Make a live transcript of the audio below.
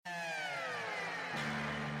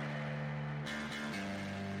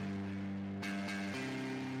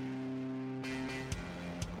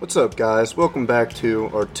What's up, guys? Welcome back to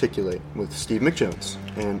Articulate with Steve McJones,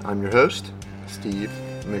 and I'm your host, Steve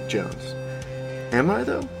McJones. Am I,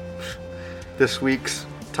 though? This week's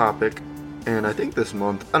topic, and I think this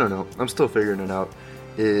month, I don't know, I'm still figuring it out,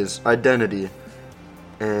 is identity.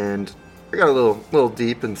 And I got a little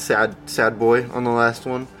deep and sad boy on the last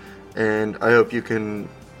one, and I hope you can,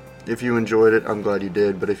 if you enjoyed it, I'm glad you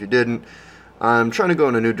did, but if you didn't, I'm trying to go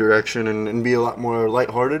in a new direction and be a lot more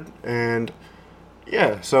lighthearted, and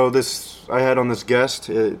yeah, so I had on this guest.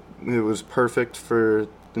 It was perfect for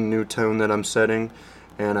the new tone that I'm setting,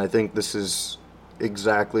 and I think this is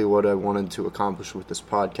exactly what I wanted to accomplish with this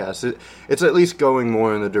podcast. It's at least going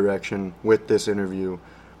more in the direction with this interview.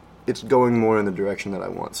 It's going more in the direction that I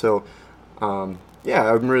want. So,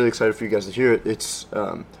 yeah, I'm really excited for you guys to hear it. It's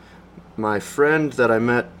my friend that I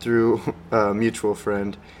met through a mutual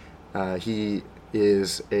friend. He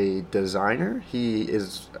is a designer. He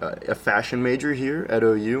is a fashion major here at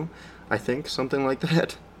OU, I think, something like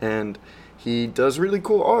that. And he does really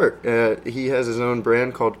cool art. He has his own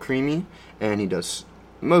brand called Creamy, and he does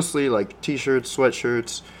mostly like t-shirts,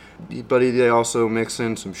 sweatshirts, but they also mix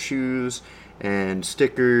in some shoes and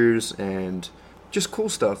stickers and just cool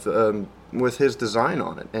stuff with his design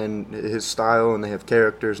on it and his style, and they have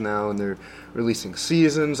characters now, and they're releasing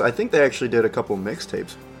seasons. I think they actually did a couple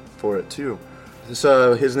mixtapes for it too.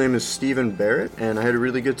 His name is Stephen Barrett, and I had a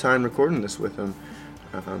really good time recording this with him.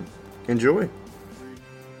 Enjoy. 3,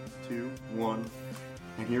 2, 1,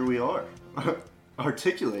 and here we are.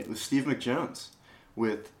 Articulate with Steve McJones,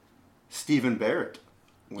 with Stephen Barrett.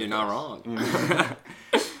 You're not wrong.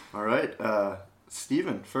 All right,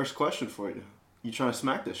 Stephen, first question for you. You trying to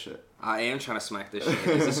smack this shit? I am trying to smack this shit.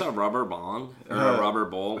 Is this a rubber bond? Or a rubber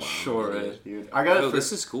bowl? Sure is, dude. I got it for,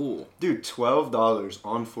 this is cool. Dude, $12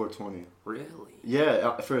 on 420. Really?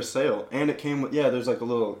 Yeah, for a sale. And it came with, there's like a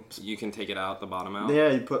little... You can take it out the bottom out? Yeah,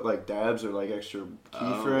 you put like dabs or like extra keef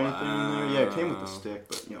or anything in there. Yeah, it came with the stick,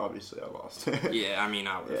 but obviously I lost. Yeah, I mean,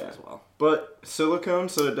 I would as well. But silicone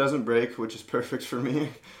so it doesn't break, which is perfect for me,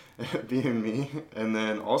 being me. And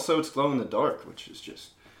then also it's glow in the dark, which is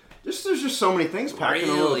just there's just so many things packing.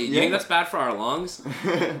 Really? You think that's bad for our lungs?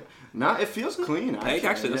 Nah, it feels clean. It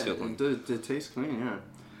actually does feel clean. It tastes clean, yeah.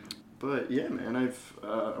 But yeah, man,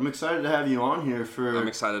 I'm excited to have you on here I'm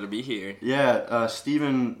excited to be here. Yeah,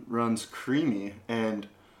 Stephen runs Creamy, and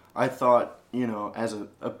I thought, as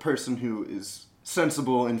a person who is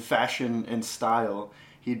sensible in fashion and style,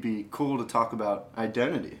 he'd be cool to talk about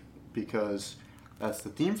identity, because that's the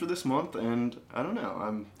theme for this month, and I don't know,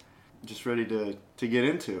 I'm just ready to get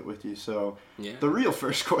into it with you. So The real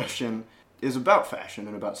first question is about fashion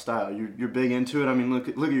and about style. You're big into it. I mean, look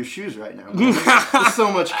at your shoes right now. There's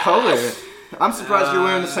so much color. I'm surprised you're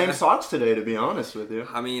wearing the same socks today, to be honest with you.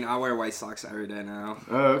 I mean, I wear white socks every day now.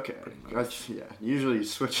 Oh, okay. Yeah, usually you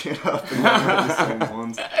switch it up and not wear the same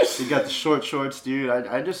ones. You got the short shorts, dude.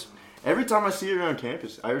 I just, every time I see you around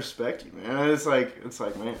campus, I respect you, man. It's like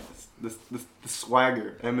man, the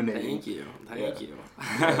swagger emanating. Thank you.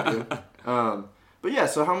 Yeah, but yeah,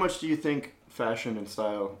 so how much do you think fashion and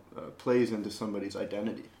style plays into somebody's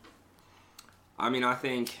identity? I mean, I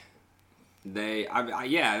think they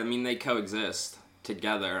coexist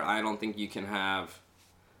together. I don't think you can have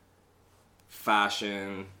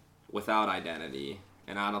fashion without identity,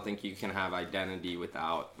 and I don't think you can have identity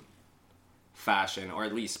without fashion, or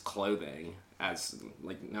at least clothing.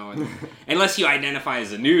 Unless you identify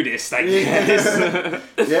as a nudist, I guess.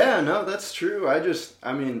 Yeah, no, that's true.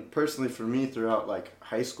 I mean, personally for me, throughout like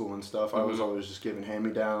high school and stuff, I was always just given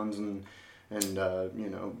hand-me-downs and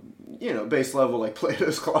base level like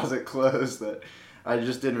Plato's Closet clothes that I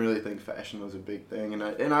just didn't really think fashion was a big thing, and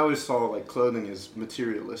I always saw like clothing as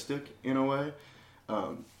materialistic in a way.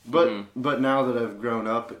 But now that I've grown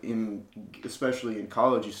up, especially in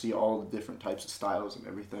college, you see all the different types of styles and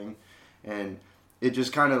everything. And it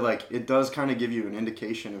just kind of it does kind of give you an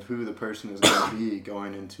indication of who the person is going to be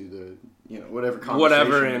going into the, whatever conversation.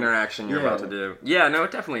 Whatever interaction you're about to do. Yeah, no,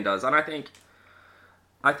 it definitely does. And I think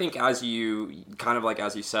as you, kind of like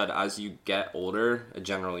as you said, as you get older,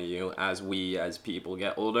 generally as we as people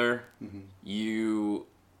get older, and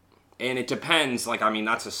it depends,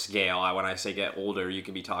 that's a scale. When I say get older, you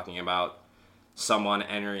could be talking about someone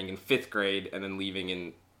entering in 5th grade and then leaving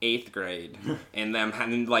in 8th grade, and them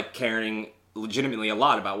having caring legitimately a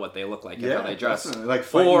lot about what they look like and how they dress. Definitely. Like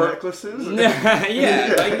fighting necklaces? Yeah,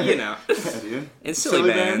 dude. And silly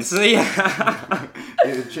bands. Yeah.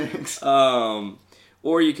 Dude, jinx.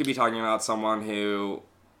 Or you could be talking about someone who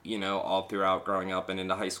you know, all throughout growing up and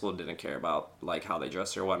into high school didn't care about like how they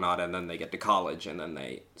dress or whatnot, and then they get to college and then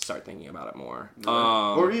they start thinking about it more.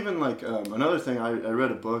 Or even like another thing, I read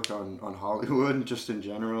a book on Hollywood just in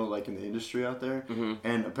general, like in the industry out there,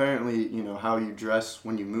 and apparently, you know, how you dress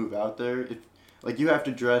when you move out there, like you have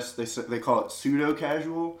to dress, they call it pseudo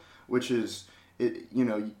casual, which is you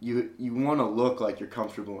know, you want to look like you're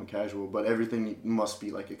comfortable and casual, but everything must be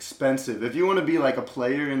like expensive. If you want to be like a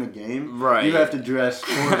player in the game, right, you have to dress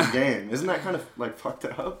for the game. Isn't that kind of like fucked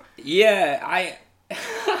up? Yeah,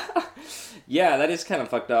 yeah, that is kind of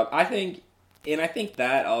fucked up. I think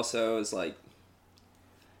that also is like,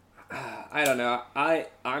 I don't know.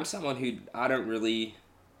 I'm someone who I don't really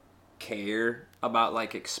care about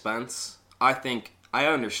like expense. I think I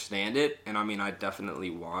understand it, and I mean, I definitely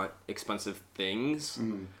want expensive things,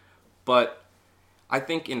 but I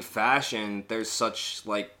think in fashion, there's such,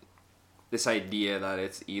 like, this idea that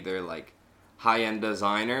it's either, like, high-end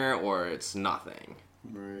designer or it's nothing.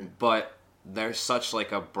 Right. But there's such,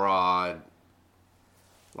 like, a broad,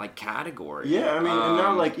 like, category. Yeah, I mean, and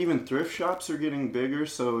now, like, even thrift shops are getting bigger,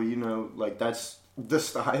 so, you know, like, that's the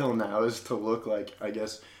style now is to look like, I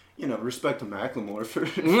guess... You know, respect to Macklemore for...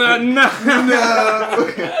 No!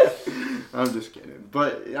 I'm just kidding.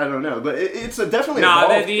 But, I don't know. But it's definitely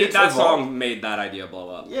evolved. That song made that idea blow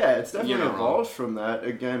up. Yeah, it's definitely evolved from that.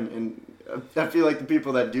 Again, and I feel like the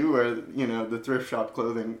people that do wear, you know, the thrift shop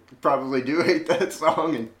clothing probably do hate that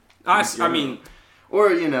song. And I mean...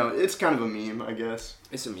 Or, you know, it's kind of a meme, I guess.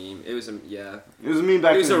 It's a meme. It was a meme back in the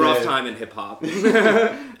day. It was a rough time in hip-hop.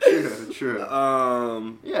 True.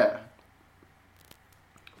 Yeah.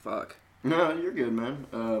 Fuck. No, you're good, man.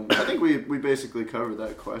 I think we basically covered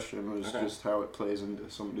that question. Was just how it plays into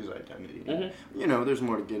somebody's identity. Mm-hmm. You know, there's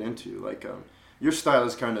more to get into. Like, your style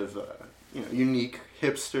is kind of, you know, unique,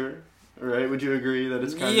 hipster, right? Would you agree that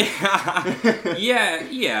it's kind of...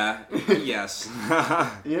 yes.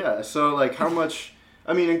 Yeah, so, like, how much...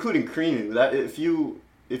 I mean, including Creamy, that if you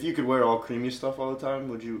could wear all Creamy stuff all the time,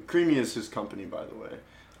 would you... Creamy is his company, by the way.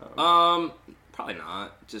 Probably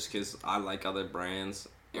not, just because I like other brands.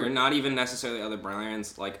 Or not even necessarily other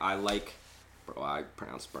brands. Like, I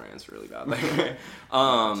pronounce brands really badly.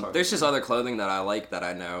 There's just other clothing that I like that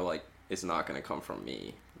I know, like, is not going to come from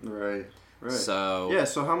me. Right. So... Yeah,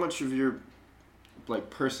 so how much of your, like,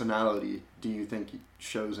 personality do you think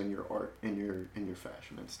shows in your art, in your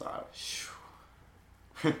fashion and style?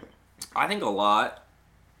 I think a lot.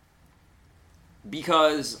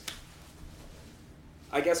 Because...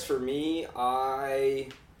 I guess for me, I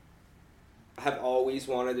have always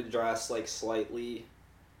wanted to dress, like, slightly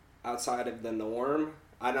outside of the norm.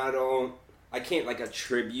 And I can't, like,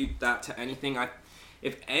 attribute that to anything.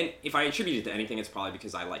 If I attribute it to anything, it's probably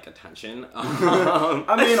because I like attention.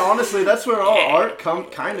 I mean, honestly, that's where all art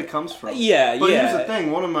kind of comes from. Yeah, but here's the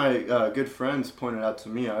thing. One of my good friends pointed out to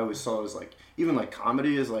me, I always saw it as, like, even, like,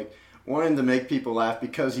 comedy is, like, wanting to make people laugh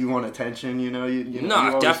because you want attention, you know?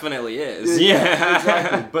 It definitely is. Yeah,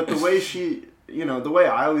 exactly. But the way the way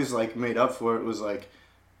I always, like, made up for it was, like,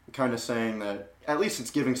 kind of saying that at least it's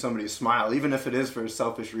giving somebody a smile, even if it is for a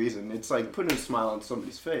selfish reason. It's, like, putting a smile on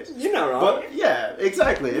somebody's face. You're not wrong. But, yeah,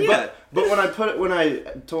 exactly. Yeah. But when I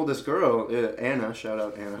told this girl, Anna, shout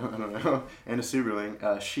out Anna, I don't know, Anna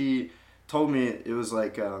Suberling, she told me it was,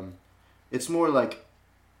 like, it's more, like,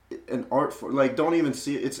 an art form. Like, don't even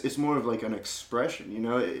see it. It's more of, like, an expression, you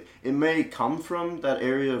know? It may come from that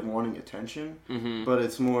area of wanting attention, but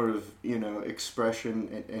it's more of, you know,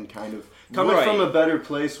 expression and kind of coming from a better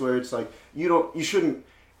place where it's like, you shouldn't,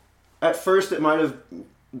 at first it might have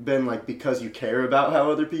been, like, because you care about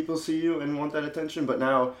how other people see you and want that attention, but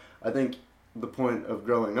now I think the point of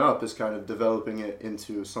growing up is kind of developing it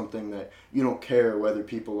into something that you don't care whether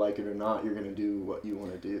people like it or not. You're going to do what you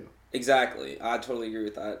want to do. Exactly. I totally agree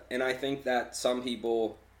with that. And I think that some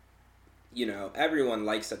people, you know, everyone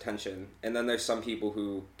likes attention. And then there's some people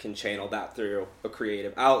who can channel that through a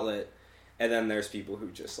creative outlet. And then there's people who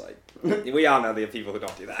just, like, we all know the people who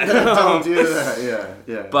don't do that. Don't do that,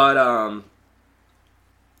 yeah. But,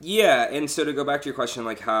 yeah, and so to go back to your question,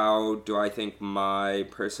 like, how do I think my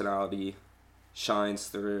personality shines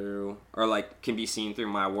through, or, like, can be seen through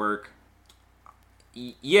my work?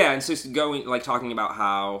 Yeah, and so talking about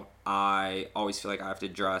how I always feel like I have to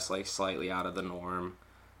dress, like, slightly out of the norm.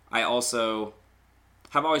 I also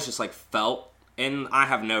have always just, like, felt, and I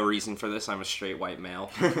have no reason for this, I'm a straight white male,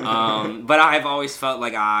 but I've always felt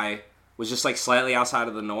like I was just, like, slightly outside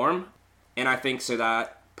of the norm, and I think so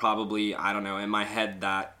that probably, I don't know, in my head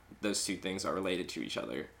that those two things are related to each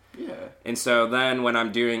other. Yeah. And so then when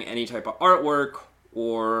I'm doing any type of artwork,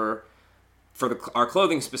 or for our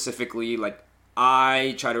clothing specifically, like,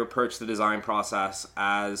 I try to approach the design process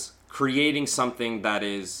as creating something that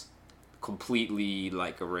is completely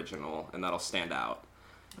like original and that'll stand out.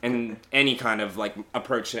 And any kind of like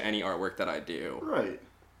approach to any artwork that I do. Right.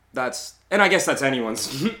 And I guess that's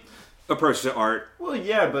anyone's approach to art. Well,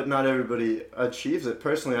 yeah, but not everybody achieves it.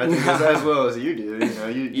 Personally, I think as well as you do. You know,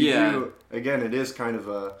 you do. Again, it is kind of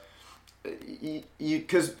a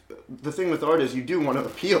because the thing with art is you do want to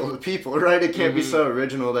appeal to people, right? It can't be so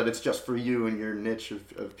original that it's just for you and your niche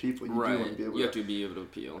of people. You do want to be able you have to be able to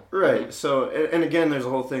appeal. Right. So, and again, there's a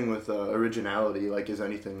whole thing with originality. Like, is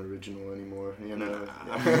anything original anymore? You know,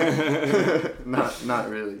 not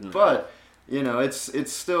really. But you know,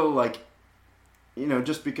 it's still like, you know,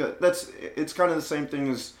 just because it's kind of the same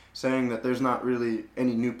thing as saying that there's not really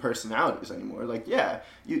any new personalities anymore. Like, yeah,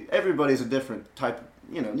 everybody's a different type of,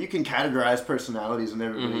 you know, you can categorize personalities and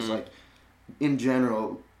everybody's like, in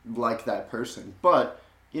general, like that person. But,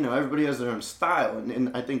 you know, everybody has their own style.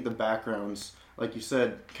 And I think the backgrounds, like you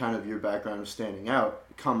said, kind of your background of standing out,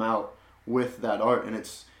 come out with that art. And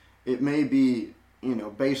it may be, you know,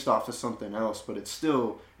 based off of something else, but it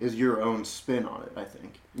still is your own spin on it, I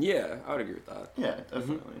think. Yeah, I would agree with that. Yeah,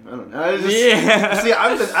 definitely. I don't know. See,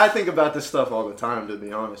 I think about this stuff all the time, to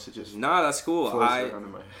be honest. It just that's cool. floats around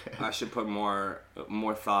in my head. I should put more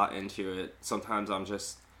thought into it. Sometimes I'm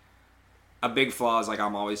just a big flaw is like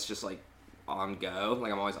I'm always just like on go,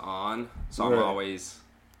 like I'm always on. So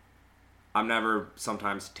I'm never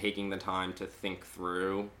sometimes taking the time to think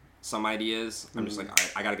through some ideas. I'm just like, all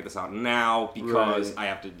right, I gotta get this out now because I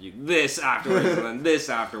have to do this afterwards and then this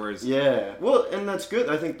afterwards. Yeah, well, and that's good.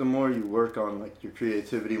 I think the more you work on like your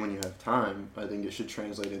creativity when you have time, I think it should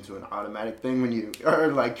translate into an automatic thing when you are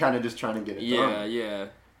like kind of just trying to get it done. Yeah.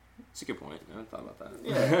 It's a good point. I haven't thought about that.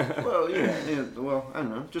 Yeah. Well, yeah. Well, I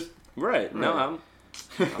don't know. Just right. No,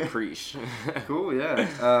 I'm preach. Cool.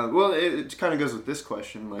 Yeah. Well, it kind of goes with this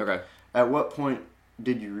question. Like, okay. At what point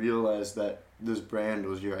did you realize that this brand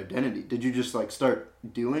was your identity? Did you just like start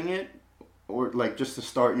doing it, or like just to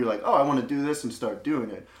start you're like, oh, I want to do this and start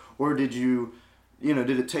doing it, or did you know,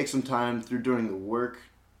 did it take some time through doing the work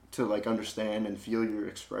to like understand and feel your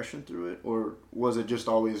expression through it, or was it just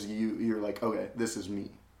always you're like, okay, this is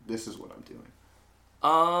me, this is what I'm doing?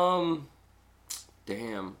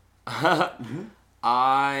 Damn.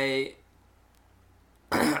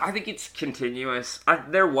 I think it's continuous.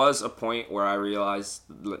 There was a point where I realized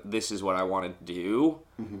this is what I want to do.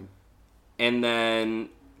 And then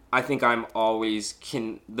I think I'm always...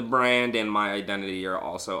 the brand and my identity are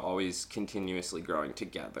also always continuously growing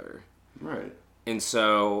together. Right. And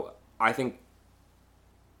so I think...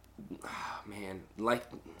 man, like...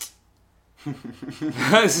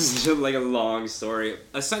 this is just like a long story.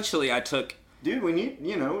 Essentially, I took... Dude, we need...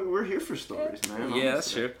 You know, we're here for stories, man. Yeah,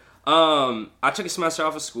 that's true. I took a semester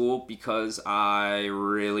off of school because I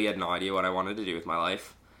really had no idea what I wanted to do with my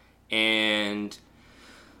life. And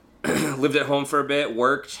lived at home for a bit,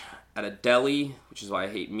 worked at a deli, which is why I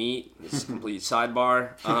hate meat. It's a complete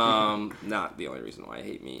sidebar. Not the only reason why I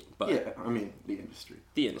hate meat, but... Yeah, I mean, the industry.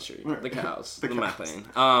 The industry. The cows. the cows.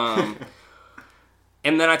 methane.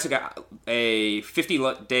 And then I took a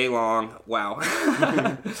 50-day long,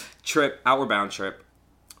 outward bound trip,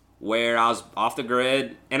 where I was off the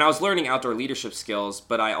grid, and I was learning outdoor leadership skills,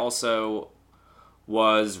 but I also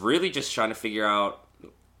was really just trying to figure out,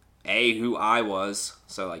 who I was,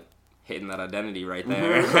 so, like, hitting that identity right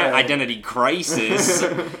there, identity crisis,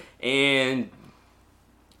 and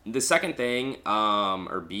the second thing,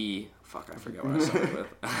 or B, I forget what I started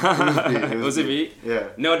with. Was it B? Yeah.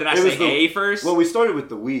 No, did I say A first? Well, we started with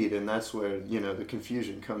the weed, and that's where, you know, the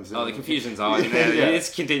confusion comes in. Oh, the confusion's on.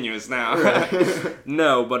 It's continuous now. Right.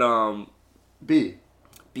 No, but, B,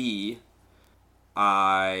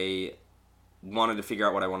 I wanted to figure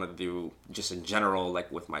out what I wanted to do just in general,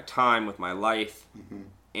 like with my time, with my life.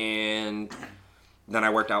 And then I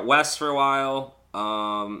worked out west for a while.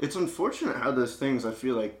 It's unfortunate how those things, I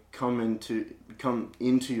feel like, come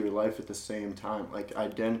into your life at the same time,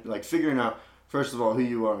 like figuring out first of all who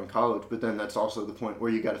you are in college, but then that's also the point where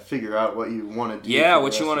you got to figure out what you want to do. Yeah,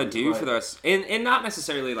 what you want to do for the rest, and not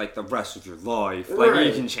necessarily like the rest of your life. Like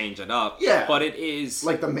you can change it up. Yeah, but it is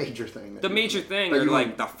like the major thing. The major thing, or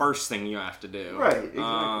like the first thing you have to do. Right.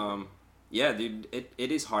 Exactly. Yeah, dude,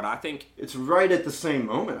 it is hard. I think it's right at the same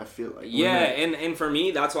moment. I feel like. Yeah, and for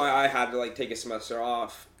me, that's why I had to like take a semester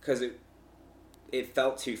off because it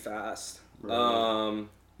felt too fast. Right.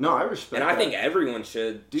 No, I respect. And I think everyone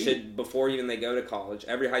should before even they go to college.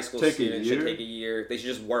 Every high school student should take a year. They should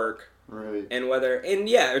just work. Right. And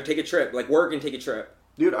or take a trip, like work and take a trip.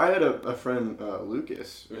 Dude, I had a friend,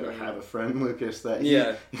 Lucas. I have a friend, Lucas, that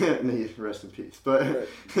rest in peace. But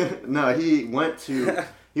no, he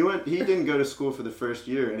didn't go to school for the first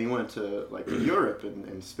year, and he went to like Europe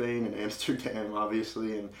and Spain and Amsterdam,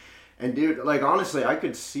 obviously, and dude, like honestly, I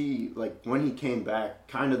could see like when he came back,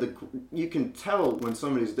 kind of you can tell when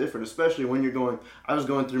somebody's different, especially when I was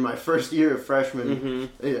going through my first year of freshman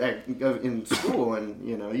in school, and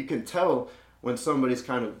you can tell when somebody's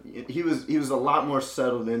he was a lot more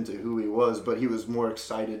settled into who he was, but he was more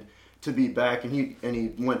excited to be back, and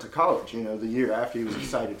he went to college, the year after he was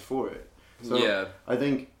excited for it. So I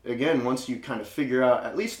think, again, once you kind of figure out,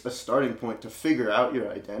 at least a starting point to figure out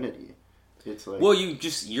your identity, it's like... Well,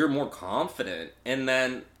 you're more confident, and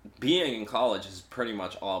then being in college is pretty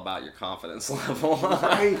much all about your confidence level.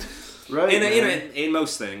 Right. In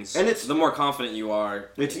most things. And the more confident you are...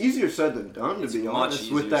 It's easier said than done, to be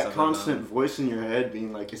honest, with that constant voice in your head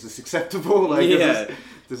being like, is this acceptable? Like,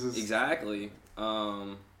 this is... Exactly.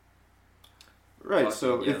 Right,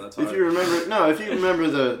 so if you remember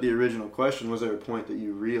the original question, was there a point that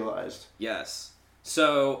you realized? Yes.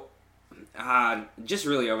 So, just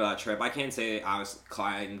really over that trip, I can't say I was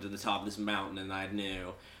climbing to the top of this mountain and I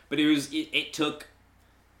knew, but it took,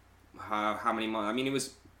 how many months? I mean, it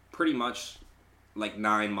was pretty much like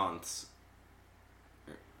 9 months.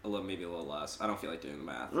 Maybe a little less. I don't feel like doing the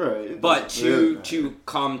math. Right. But to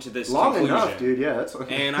come to this long conclusion. Enough, dude, yeah. That's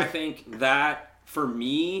okay. And I think that... For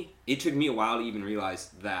me, it took me a while to even realize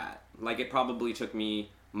that. Like, it probably took me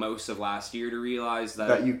most of last year to realize that...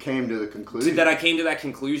 That you came to the conclusion. That I came to that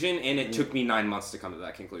conclusion, and it took me 9 months to come to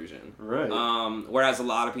that conclusion. Right. Whereas a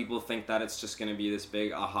lot of people think that it's just going to be this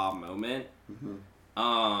big aha moment.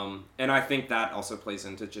 Mm-hmm. And I think that also plays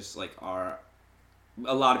into just, like, a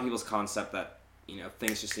lot of people's concept that,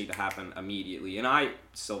 things just need to happen immediately. And I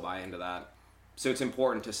still buy into that. So it's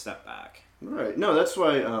important to step back. Right. No, that's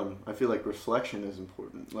why I feel like reflection is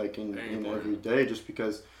important, like in every day, just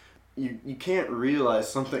because you can't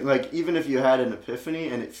realize something, like even if you had an epiphany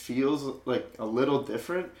and it feels like a little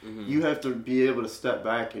different, you have to be able to step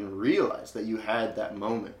back and realize that you had that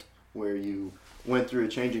moment where you went through a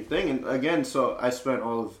changing thing. And again, so I spent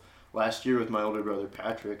all of last year with my older brother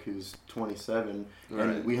Patrick, who's 27,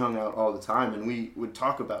 and we hung out all the time, and we would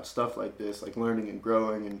talk about stuff like this, like learning and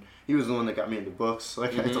growing, and he was the one that got me into books,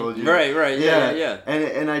 like I told you. Right, yeah.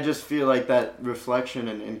 And I just feel like that reflection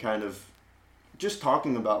and kind of just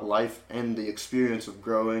talking about life and the experience of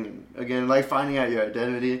growing, and again, like finding out your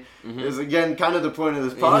identity is, again, kind of the point of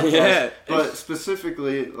this podcast, but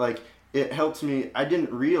specifically, like, it helped me. I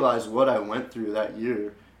didn't realize what I went through that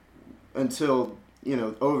year until...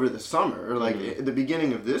 over the summer, or like at the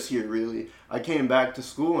beginning of this year, really, I came back to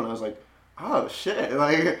school and I was like, oh shit,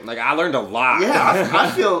 like I learned a lot. Yeah,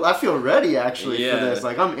 I feel ready actually for this.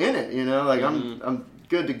 Like I'm in it, like I'm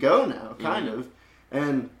good to go now, kind of.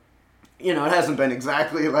 And it hasn't been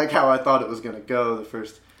exactly like how I thought it was gonna go the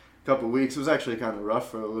first couple of weeks. It was actually kind of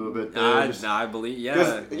rough for a little bit there. I believe,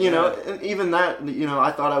 and even that,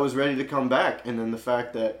 I thought I was ready to come back, and then the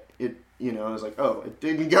fact that I was like, oh, it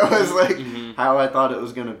didn't go as like how I thought it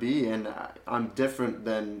was going to be, and I'm different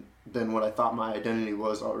than what I thought my identity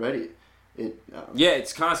was already.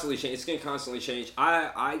 It's constantly changing. It's going to constantly change.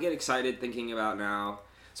 I get excited thinking about now.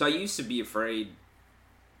 So I used to be afraid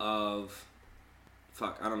of...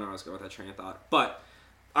 I don't know how I was going with that train of thought. But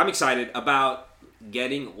I'm excited about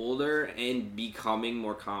getting older and becoming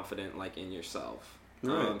more confident, like, in yourself.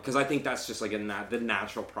 Because I think that's just like the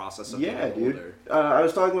natural process of being older. I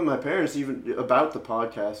was talking with my parents even about the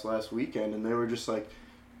podcast last weekend, and they were just like,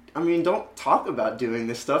 I mean, don't talk about doing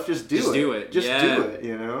this stuff, just do it. Just do it,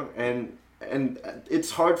 And it's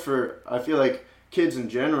hard for, I feel like, kids in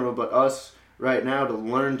general, but us right now, to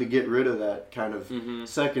learn to get rid of that kind of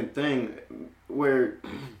second thing where,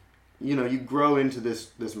 you grow into this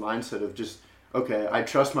mindset of just, okay, I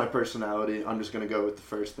trust my personality. I'm just going to go with the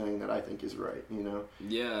first thing that I think is right,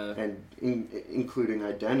 Yeah. And including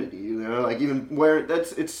identity, like even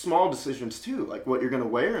it's small decisions too, like what you're going to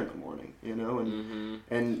wear in the morning, and who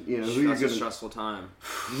you're going to... That's a stressful time.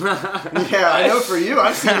 Yeah, I know for you.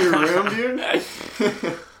 I've seen your room, dude.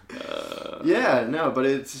 Yeah, no, but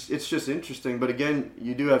it's just interesting. But again,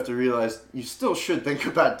 you do have to realize you still should think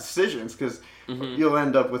about decisions, because you'll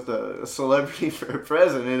end up with a celebrity for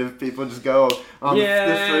president if people just go on the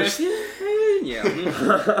first...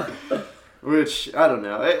 Yeah. Which, I don't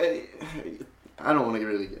know. I don't want to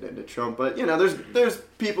really get into Trump, but, there's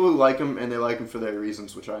people who like him, and they like him for their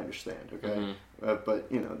reasons, which I understand, okay? But,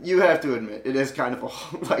 you have to admit, it is kind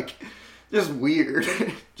of like... just weird.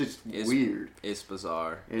 Weird. It's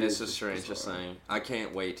bizarre. It's the strangest thing. I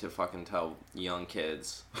can't wait to fucking tell young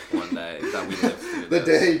kids one day that we lived through the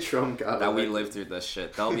day Trump got that elected. we lived through this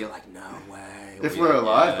shit. They'll be like, no way. If we're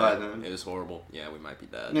alive by then. It was horrible. Yeah, we might be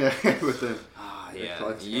dead. Yeah, within.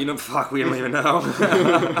 Yeah. You know, fuck, we don't even know.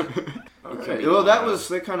 Okay. Well,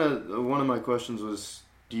 that kind of one of my questions was,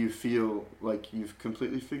 do you feel like you've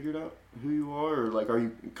completely figured out who you are, or like, are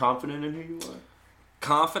you confident in who you are?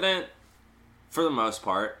 Confident, for the most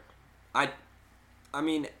part. I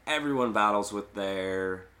mean, everyone battles with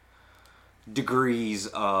their degrees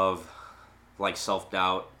of, like,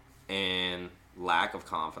 self-doubt and lack of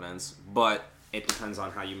confidence, but it depends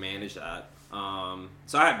on how you manage that.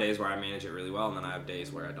 So I have days where I manage it really well, and then I have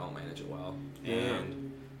days where I don't manage it well.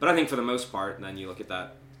 But I think for the most part, and then you look at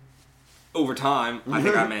that over time, I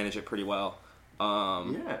think I manage it pretty well.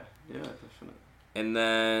 Yeah, definitely. And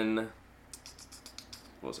then,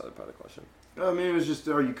 what was the other part of the question? I mean, it was just,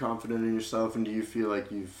 are you confident in yourself, and do you feel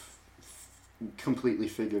like you've completely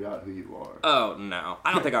figured out who you are? Oh, no.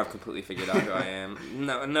 I don't think I've completely figured out who I am.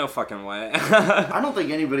 No fucking way. I don't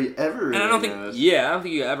think anybody ever really knows. Yeah, I don't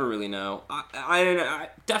think you ever really know. I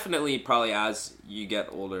definitely, probably as you get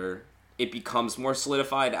older, it becomes more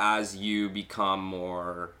solidified as you become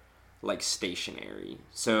more, like, stationary.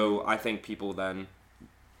 So I think people then,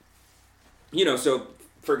 you know, so,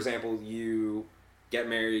 for example, you get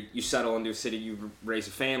married, you settle into a city, you raise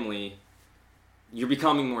a family, you're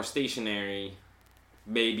becoming more stationary.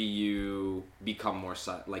 Maybe you become more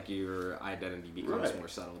like your identity becomes more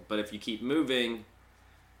settled. But if you keep moving,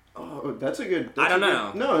 that's a good. I don't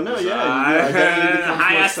know. No, your identity becomes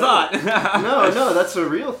high more ass settled. thought. No, that's a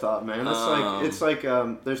real thought, man. It's like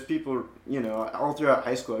there's people, you know, all throughout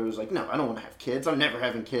high school, I was like, no, I don't want to have kids. I'm never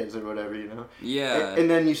having kids or whatever, you know. Yeah. And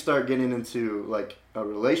then you start getting into like a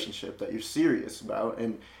relationship that you're serious about,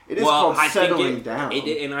 and it is called settling down.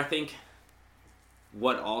 And I think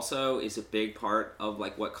what also is a big part of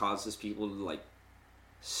like what causes people to like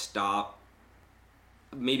stop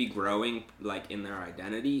maybe growing like in their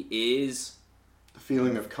identity is the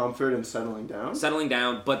feeling of comfort and settling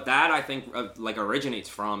down. But that I think like originates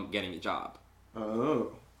from getting a job.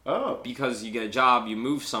 Oh, because you get a job, you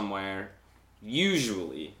move somewhere,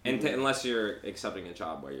 usually, and unless you're accepting a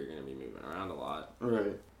job where you're going to be moving around a lot,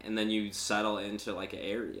 right? And then you settle into like an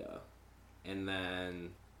area, and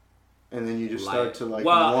then you just start to like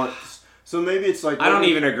want. So maybe it's like I don't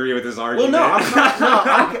even agree with this argument. Well,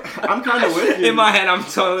 I'm kind of with you. In my head, I'm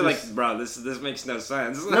totally like, bro, this makes no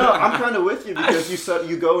sense. No, I'm kind of with you because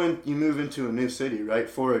you move into a new city, right,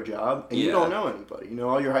 for a job, and you don't know anybody. You know,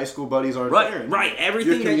 all your high school buddies aren't there. Right.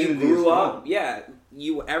 Everything that you grew up,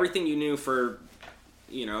 everything you knew for,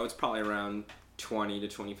 you know, it's probably around 20 to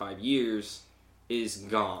 25 years is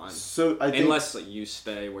gone. So I think, unless you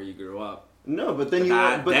stay where you grew up. No, but then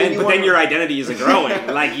then your identity isn't growing.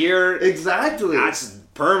 Like you're exactly that's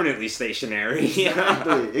permanently stationary.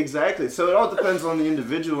 Exactly. So it all depends on the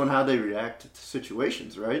individual and how they react to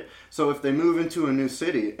situations, right? So if they move into a new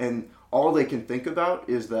city and all they can think about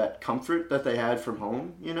is that comfort that they had from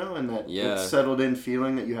home, you know, and that settled in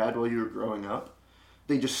feeling that you had while you were growing up,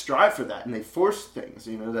 they just strive for that and they force things,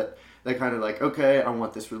 you know, that they're kind of like, okay, I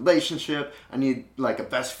want this relationship. I need like a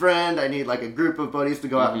best friend. I need like a group of buddies to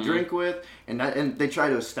go out and drink with, and they try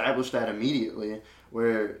to establish that immediately.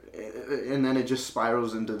 And then it just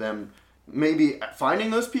spirals into them maybe finding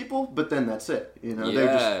those people, but then that's it. You know,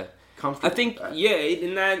 they're just comfortable. I think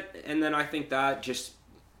and then I think that just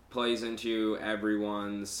plays into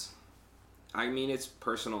everyone's. I mean, it's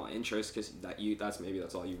personal interest because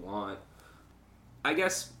that's all you want. I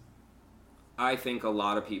guess. I think a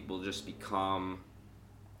lot of people just become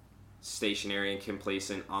stationary and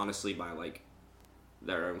complacent, honestly, by like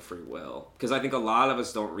their own free will. Because I think a lot of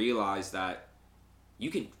us don't realize that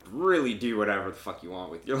you can really do whatever the fuck you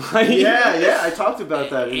want with your life. Yeah, I talked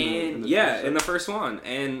about that in the first one,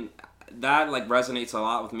 and that like resonates a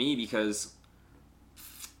lot with me because,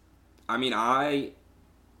 I mean, I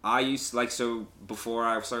used like so before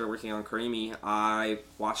I started working on Creamy, I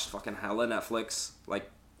watched fucking hella Netflix, like.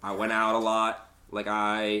 I went out a lot. Like,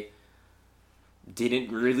 I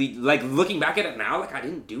didn't really... Like, looking back at it now, like, I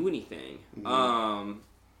didn't do anything.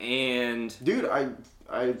 And... Dude, I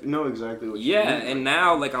know exactly what you mean. Yeah, and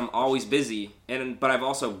now, like, I'm always busy. But I've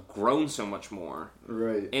also grown so much more.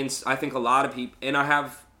 Right. And I think a lot of people... And I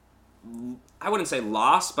have... I wouldn't say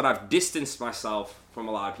lost, but I've distanced myself from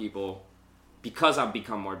a lot of people because I've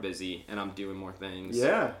become more busy and I'm doing more things.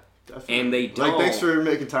 Yeah. Definitely. And they don't. Like, thanks for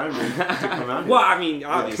making time to come out here. Well, I mean,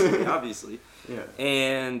 obviously. Yeah.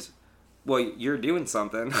 And, well, you're doing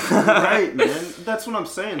something. Right, man. That's what I'm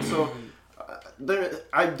saying. So,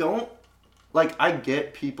 I don't like, I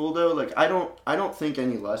get people though. Like, I don't think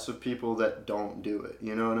any less of people that don't do it.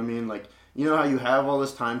 You know what I mean? Like, you know how you have all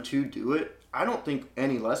this time to do it. I don't think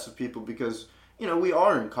any less of people because, you know, we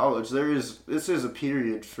are in college. This is a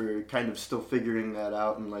period for kind of still figuring that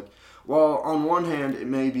out. And, like, while on one hand it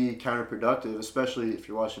may be counterproductive, especially if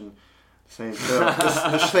you're watching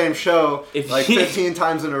the same show like 15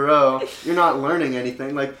 times in a row, you're not learning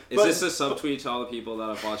anything. Like, is this a subtweet to all the people that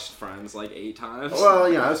have watched Friends like 8 times? Well,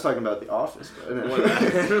 you know, I was talking about The Office.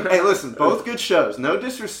 But, hey, listen, both good shows. No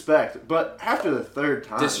disrespect, but after the third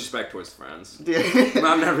time, disrespect towards Friends.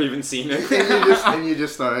 I've never even seen it. and you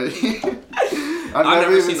just started. I've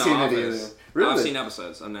never even seen it either. Really? I've seen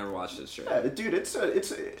episodes. I've never watched it straight. Yeah, dude, it's.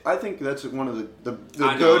 I think that's one of the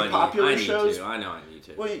good popular shows. I know I need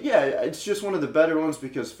to. Well, yeah, it's just one of the better ones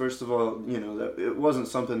because first of all, you know, that it wasn't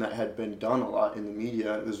something that had been done a lot in the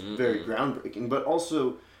media. It was very groundbreaking, but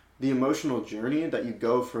also the emotional journey that you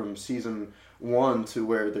go from season 1 to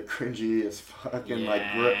where they're cringy as fuck and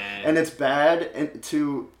and it's bad, and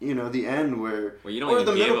to, you know, the end where you don't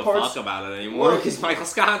even give a fuck about it anymore because Michael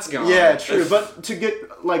Scott's gone. Yeah, true. But to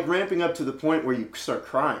get like ramping up to the point where you start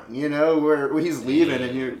crying, you know, where he's leaving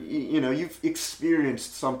and you've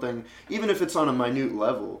experienced something, even if it's on a minute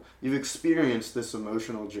level, you've experienced this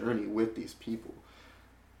emotional journey with these people.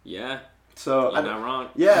 Yeah. So you're not wrong.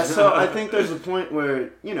 Yeah, so I think there's a point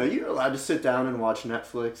where, you know, you're allowed to sit down and watch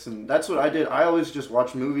Netflix, and that's what I did. I always just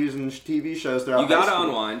watch movies and TV shows throughout high school. You gotta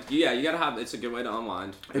unwind. Yeah, you gotta have. It's a good way to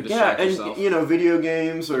unwind. Yeah, and yourself. You know, video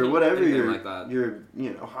games or whatever your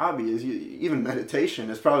hobby is. Even meditation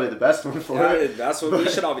is probably the best one for it. That's what we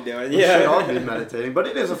should all be doing. We should all be meditating, but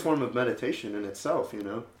it is a form of meditation in itself, you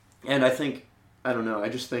know. And I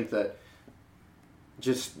just think that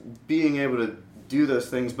just being able to do those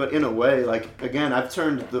things, but in a way, like, again, I've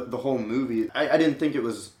turned the whole movie. I didn't think it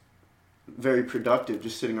was very productive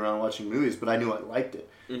just sitting around watching movies, but I knew I liked it.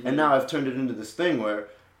 And now I've turned it into this thing where,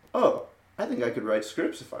 I think I could write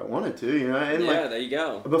scripts if I wanted to, you know? And there you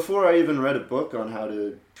go. Before I even read a book on how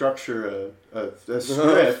to structure a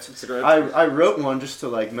script, I wrote one just to,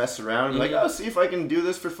 like, mess around and, like, see if I can do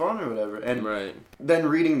this for fun or whatever. And then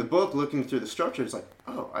reading the book, looking through the structure, it's like,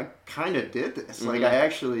 I kind of did this. Like, I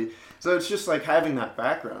actually... So it's just like having that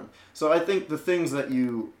background. So I think the things that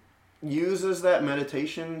you use as that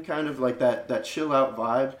meditation, kind of like that chill out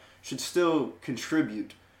vibe, should still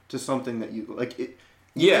contribute to something that you like.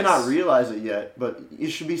 You may not realize it yet, but it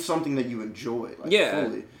should be something that you enjoy, like,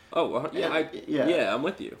 fully. Oh, well, yeah, I'm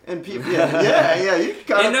with you. And people, you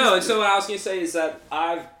kind of. And so what I was gonna say is that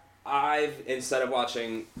I've instead of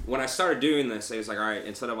watching, when I started doing this, I was like, all right,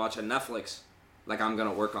 instead of watching Netflix, like, I'm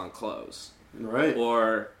gonna work on clothes, right?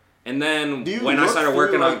 And then when I started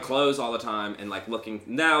working on clothes all the time and, like, looking...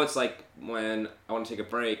 Now it's like when I want to take a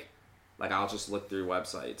break, like, I'll just look through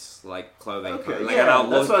websites, like clothing. Okay, and I'll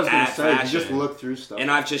that's what I was going to say. Fashion. You just look through stuff.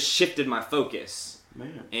 And I've just shifted my focus.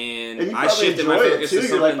 Man. And I shifted my focus to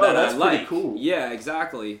something that I like. Cool. Yeah,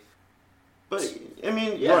 exactly. But, I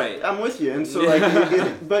mean, I'm with you. And so,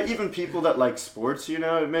 like, but even people that like sports, you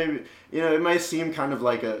know, it might seem kind of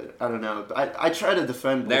like I don't know. I try to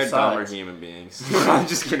defend both sides. They're dumber human beings. I'm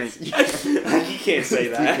just kidding. You can't say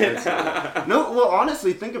that. No, well,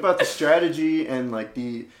 honestly, think about the strategy and, like,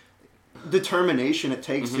 the determination it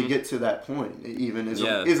takes to get to that point, even, is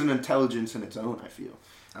an intelligence in its own, I feel.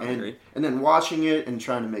 I agree. And then watching it and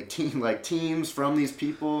trying to make teams from these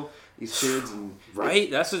people... These kids and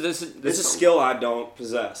that's a skill I don't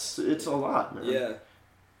possess. It's a lot, man. Yeah,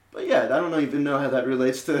 but I don't even know how that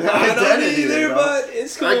relates to identity. I don't either, but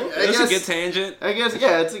it's cool. It's a good tangent. I guess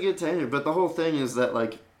it's a good tangent. But the whole thing is that,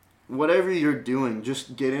 like, whatever you're doing,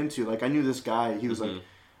 just get into. Like, I knew this guy. He was like,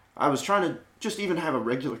 I was trying to just even have a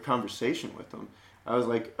regular conversation with him. I was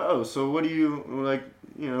like, so what do you like?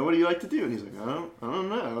 You know, what do you like to do? And he's like, I don't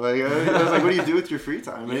know. Like, I was like, what do you do with your free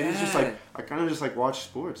time? And he's just like, I kind of just, like, watch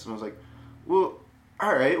sports. And I was like, well,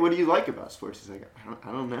 all right, what do you like about sports? He's like,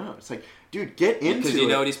 I don't know. It's like, dude, get into it. Because you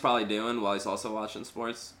know what he's probably doing while he's also watching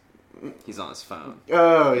sports? He's on his phone.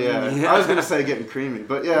 Oh, yeah. I was going to say getting creamy,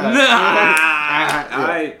 but yeah.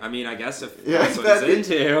 I mean, I guess if that's what he's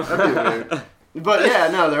into. That'd be weird. But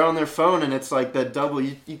they're on their phone, and it's like that double.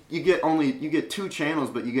 You get 2 channels,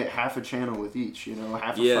 but you get half a channel with each. You know,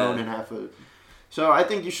 half a phone and half a. So I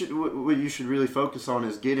think what you should really focus on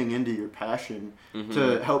is getting into your passion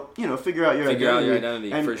to help figure out your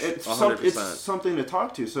identity. And it's something to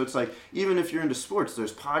talk to. So it's like, even if you're into sports,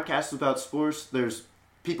 there's podcasts about sports. There's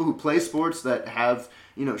people who play sports that have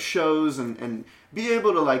shows and be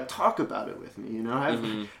able to like talk about it with me,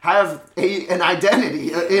 have an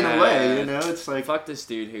identity in a way, it's like, fuck this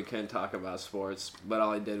dude who couldn't talk about sports, but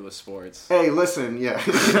all he did was sports. Hey, listen,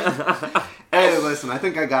 Hey, listen, I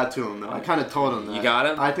think I got to him though. I kind of told him that. You got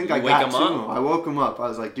him? I think you I wake got him to up? him. I woke him up. I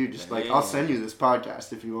was like, dude, just like, I'll send you this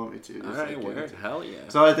podcast if you want me to. All right, word. Hell yeah.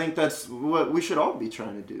 So I think that's what we should all be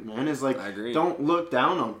trying to do, man, is like, I agree. Don't look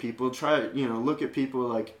down on people. Try, look at people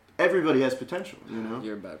like, everybody has potential,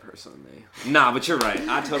 You're a bad person than me. Nah, but you're right.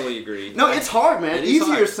 I totally agree. No, it's hard, man.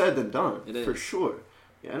 Easier hard. said than done. It is. For sure.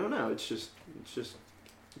 Yeah, I don't know. It's just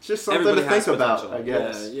something Everybody to think has about, potential. I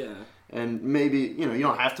guess. Yeah. And maybe, you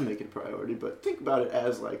don't have to make it a priority, but think about it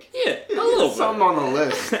as like, a little bit. something on the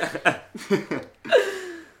list.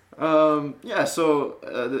 So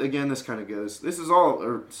again, this kind of goes, this is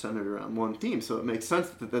all centered around one theme, so it makes sense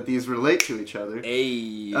that these relate to each other.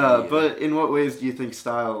 But in what ways do you think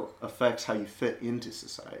style affects how you fit into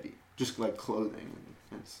society? Just like clothing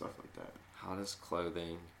and stuff like that. How does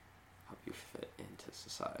clothing help you fit into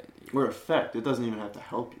society? Or affect. It doesn't even have to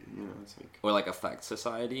help you, it's like... Or like affect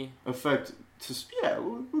society? Affect...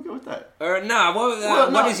 we'll go with that. Or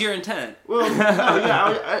what is your intent? Well,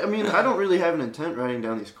 I mean, I don't really have an intent writing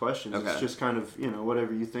down these questions. Okay. It's just kind of,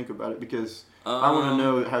 whatever you think about it, because I want to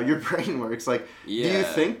know how your brain works. Like, do you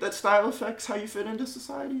think that style affects how you fit into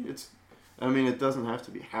society? It doesn't have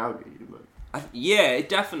to be how do you, but... it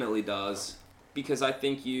definitely does. Because I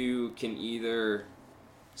think you can either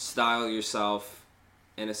style yourself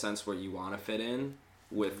in a sense where you want to fit in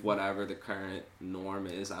with whatever the current norm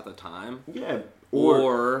is at the time. Yeah.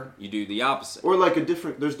 Or you do the opposite. Or like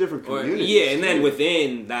there's different communities. And then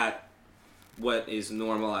within that, what is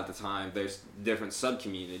normal at the time, there's different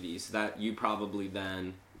sub-communities that you probably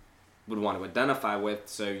then would want to identify with.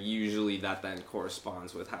 So usually that then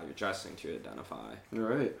corresponds with how you're dressing to identify.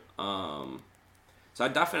 Right. So I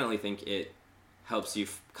definitely think it helps you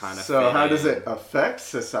kind of. So how does it affect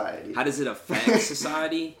society? How does it affect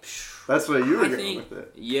society? That's what you were going with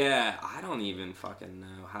it. Yeah, I don't even fucking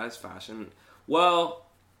know. How does fashion... Well,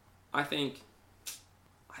 I think...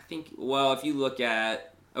 Well, if you look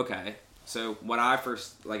at... Okay, so what I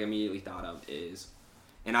first immediately thought of is...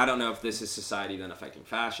 And I don't know if this is society then affecting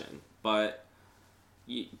fashion, but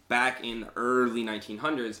back in the early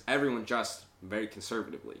 1900s, everyone dressed very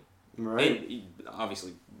conservatively. Right. And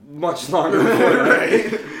obviously, much longer before,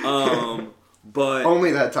 right? But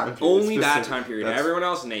only that time period. Only that time period. Everyone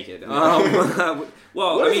else naked. Well,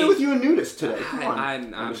 what is it with you and nudist today? Come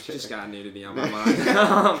on. I just got nudity on my mind.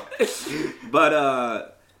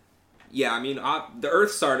 But the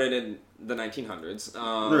Earth started in the 1900s.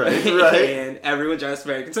 Right. And everyone dressed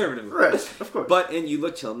very conservatively. Right, of course. But you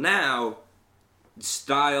look till now,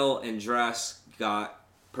 style and dress got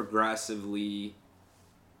progressively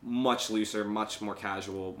much looser, much more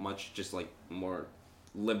casual, much just more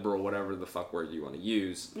liberal, whatever the fuck word you want to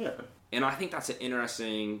use. Yeah. And I think that'd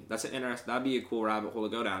be a cool rabbit hole to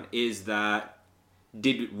go down, is that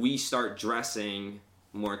did we start dressing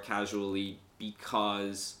more casually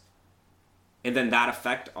because, and then that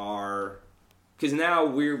affect because now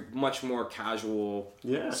we're much more casual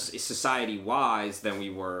society-wise than we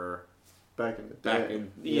were back in the day.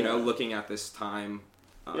 Looking at this time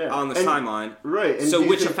on this timeline. Right. And so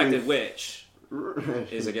which affected which?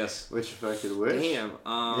 Is I guess which affected which? Damn.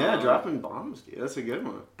 Dropping bombs, dude. That's a good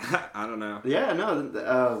one. I don't know. Yeah,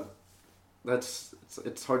 no.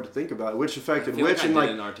 It's hard to think about which affected which, I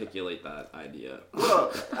didn't articulate that idea.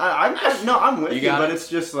 Well, I'm with you, but it's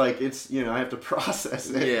just I have to process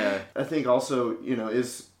it. Yeah. I think also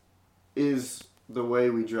is the way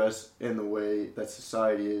we dress and the way that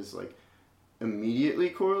society is immediately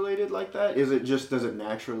correlated like that? Does it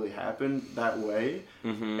naturally happen that way?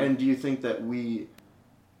 Mm-hmm. And do you think that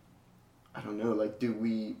do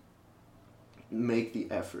we make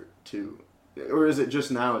the effort to, or is it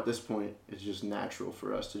just now at this point, it's just natural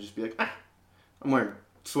for us to just be like, I'm wearing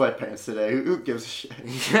sweatpants today. Who gives a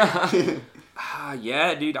shit?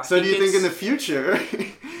 Yeah, dude. So do you think in the future,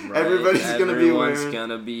 everybody's going to be wearing... Everyone's going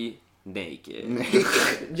to be naked.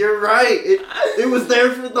 You're right. It was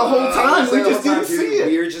there for the whole time. We just didn't see it.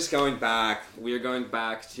 We are just going back. We are going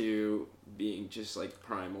back to being just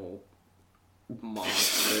primal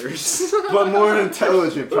monsters, but more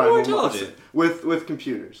intelligent primal monsters with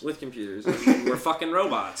computers. With computers, we're fucking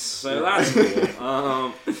robots. So that's cool.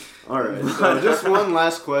 All right. So just one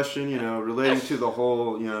last question. Relating to the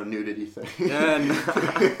whole nudity thing,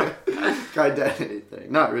 identity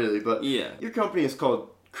thing. Not really, but your company is called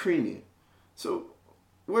Creamy. So,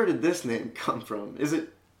 where did this name come from? Is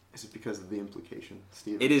it Is it because of the implication,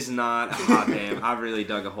 Steve? It is not. Ah, damn. I've really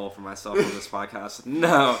dug a hole for myself on this podcast.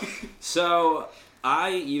 No. So,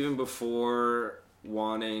 even before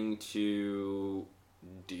wanting to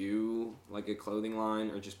do, like, a clothing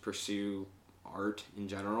line or just pursue art in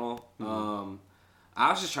general, I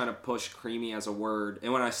was just trying to push creamy as a word.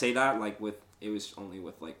 And when I say that, like, it was only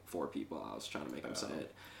with, like, 4 people. I was trying to make them say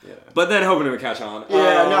it. Yeah. But then hoping it would catch on.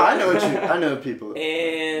 Yeah, no, I know people.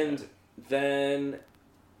 And then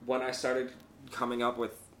when I started coming up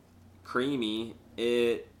with creamy,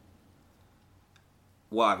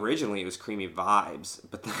 originally it was creamy vibes,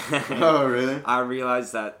 but then oh, really? I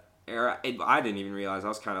realized that I didn't even realize. I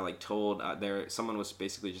was kind of like told someone was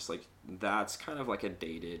basically just like, that's kind of like a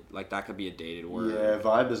dated, like that could be a dated word. Yeah,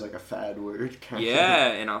 vibe is like a fad word. Yeah,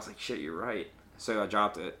 and I was like, shit, you're right. So I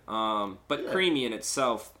dropped it. But creamy in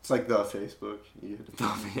itself, it's like the Facebook.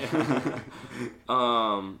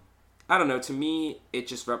 I don't know. To me, it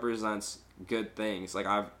just represents good things. Like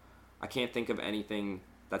I can't think of anything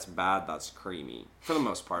that's bad that's creamy. For the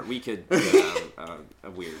most part, we could go down a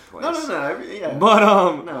weird place. No. Yeah.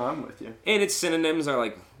 But no, I'm with you. And its synonyms are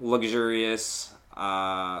like luxurious.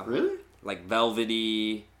 Really? Like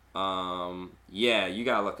velvety. Yeah, you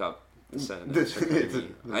gotta look up the synonyms for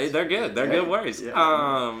creamy. They're good. They're good words.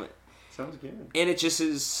 Yeah, sounds good. And it just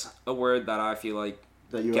is a word that I feel like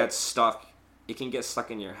gets stuck. It can get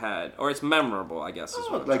stuck in your head, or it's memorable, I guess. Is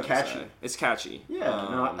what I'm like catchy. To say. It's catchy.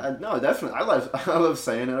 Yeah, no, definitely. I love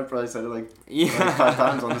saying it. I probably said it like 5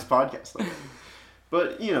 times on this podcast.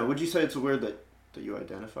 But would you say it's a word that you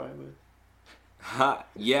identify with?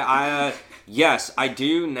 Yes, I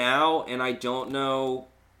do now, and I don't know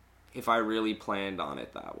if I really planned on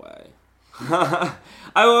it that way. But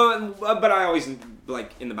I always,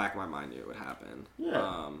 like, in the back of my mind knew it would happen.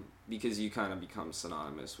 Yeah. Because you kind of become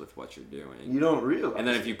synonymous with what you're doing. You don't realize. And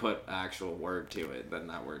then if you put actual word to it, then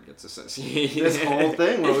that word gets associated. This whole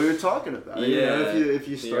thing, what we were talking about. Yeah. If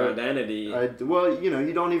you start your identity.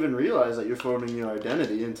 You don't even realize that you're forming your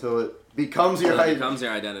identity until it becomes your identity. Becomes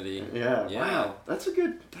your identity. Yeah. Wow. That's a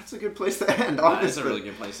good place to end. Honestly. That's a really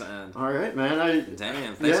good place to end. All right, man.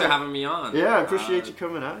 Damn. Thanks for having me on. Yeah, I appreciate you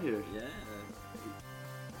coming out here. Yeah.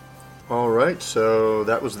 All right, so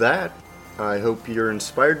that was that. I hope you're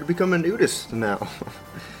inspired to become a nudist now.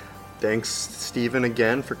 Thanks, Steven,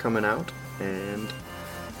 again for coming out. And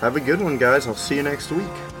have a good one, guys. I'll see you next week.